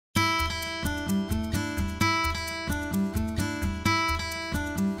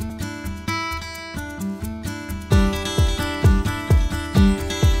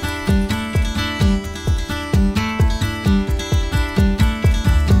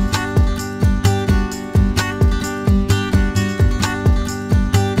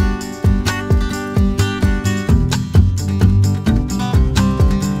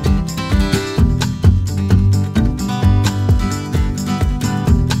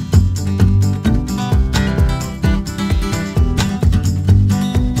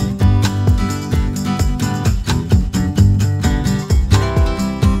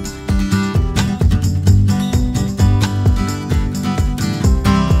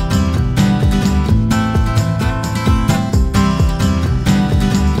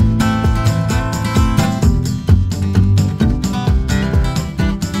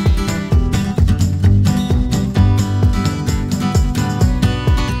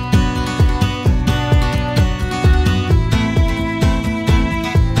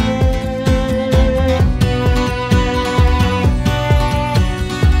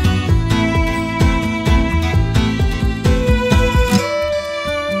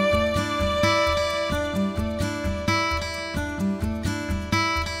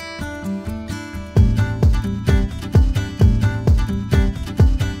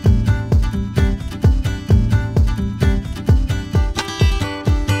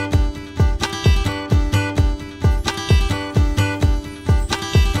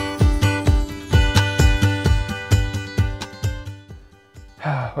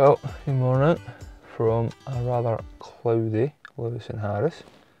Lewis and Harris.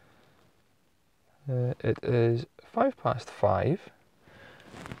 It is 5:05,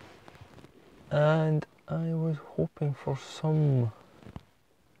 and I was hoping for some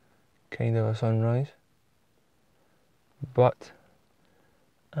kind of a sunrise, but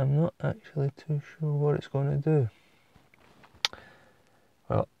I'm not actually too sure what it's going to do.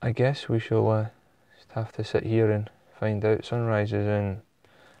 Well, I guess we shall just have to sit here and find out. Sunrise is in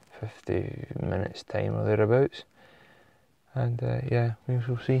 50 minutes time or thereabouts, and yeah, we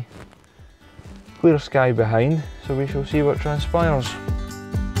shall see. Clear sky behind, so we shall see what transpires.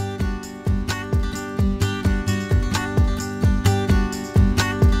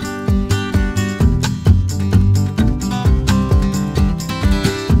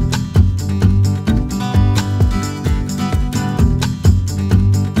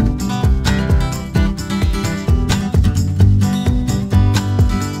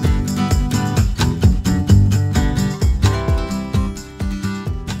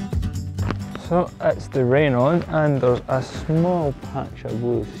 So it's the rain on, and there's a small patch of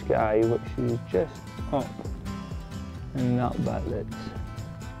blue sky which is just up in that bit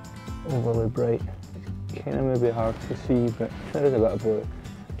that's overly bright. It's kind of maybe hard to see, but there is a bit of blue.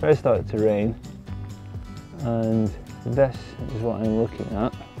 It's already started to rain, and this is what I'm looking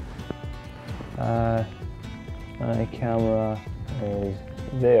at. My camera is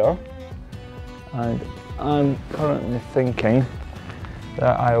there, and I'm currently thinking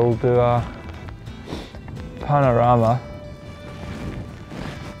that I will do a panorama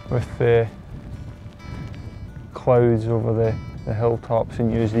with the clouds over the hilltops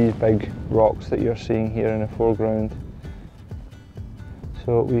and use these big rocks that you're seeing here in the foreground.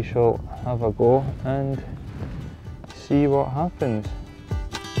 So we shall have a go and see what happens.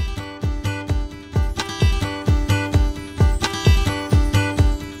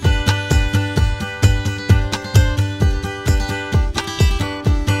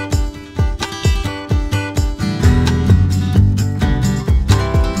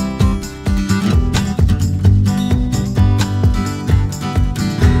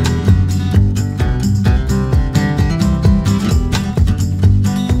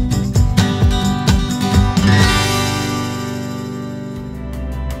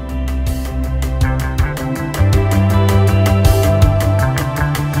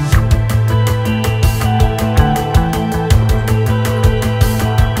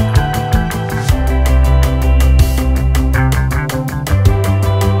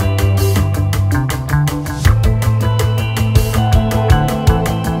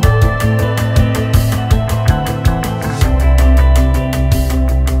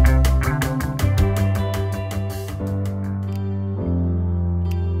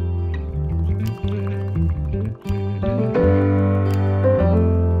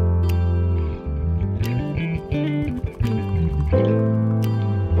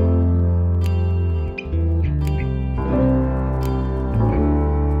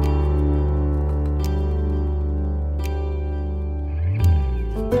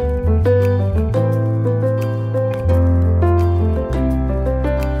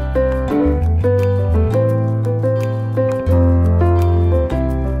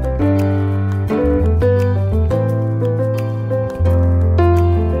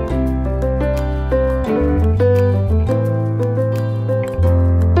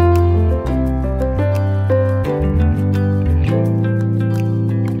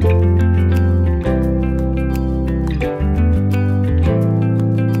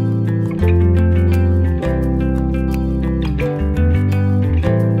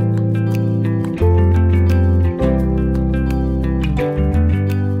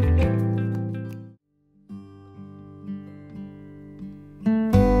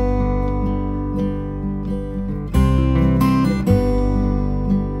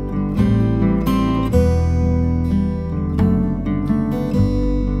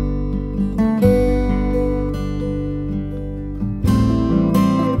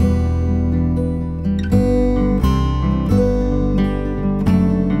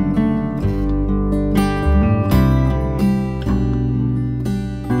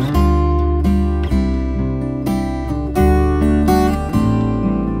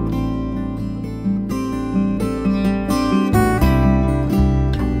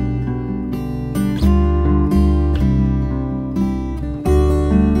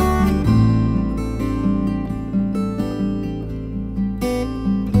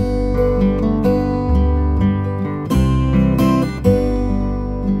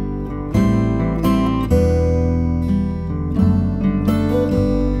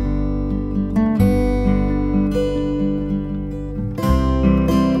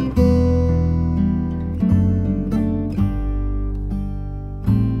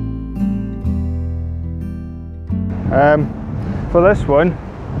 For this one,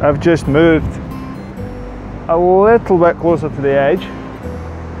 I've just moved a little bit closer to the edge,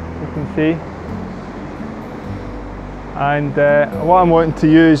 you can see. And what I'm wanting to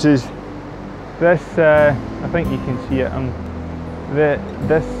use is this, I think you can see it,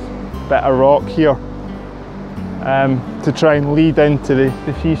 this bit of rock here, to try and lead into the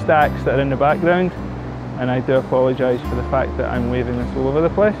sea stacks that are in the background. And I do apologise for the fact that I'm waving this all over the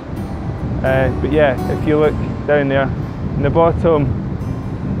place. But yeah, if you look down there, in the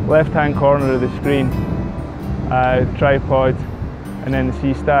bottom left-hand corner of the screen, tripod and then the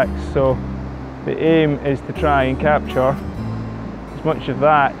sea stacks. So the aim is to try and capture as much of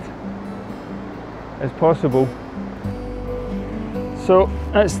that as possible. So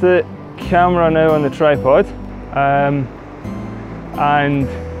that's the camera now on the tripod, and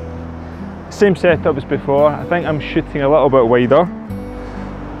same setup as before. I think I'm shooting a little bit wider.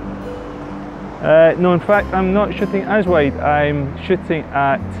 No, in fact I'm not shooting as wide. I'm shooting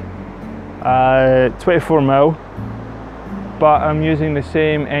at 24mm, but I'm using the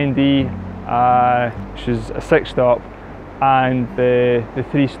same ND, which is a 6-stop, and the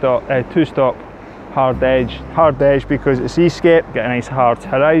 2-stop hard edge because it's seascape, get a nice hard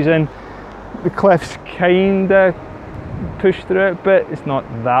horizon. The cliffs kinda push through it, but it's not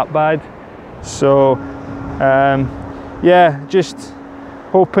that bad. So yeah, just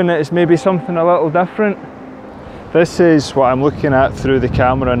hoping that it's maybe something a little different. This is what I'm looking at through the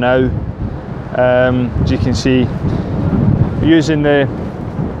camera now. As you can see, using that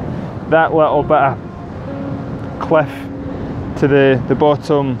little bit of cliff to the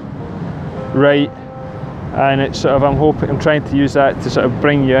bottom right, and it's sort of, I'm trying to use that to sort of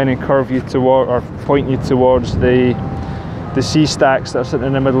bring you in and curve you toward, or point you towards the sea stacks that are sitting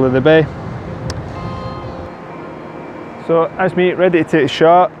in the middle of the bay. So that's me ready to take a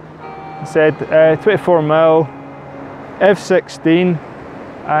shot. I said 24mm, f/16,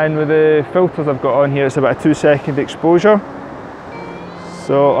 and with the filters I've got on here, it's about a 2-second exposure.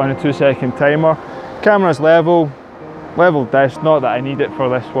 So on a 2-second timer. Camera's level dish, not that I need it for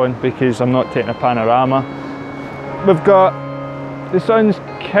this one because I'm not taking a panorama. We've got, the sun's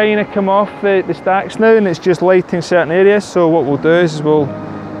kind of come off the stacks now and it's just lighting certain areas, so what we'll do is we'll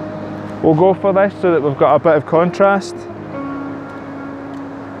go for this so that we've got a bit of contrast.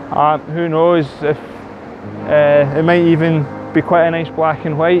 Who knows if it might even be quite a nice black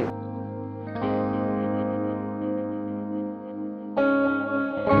and white,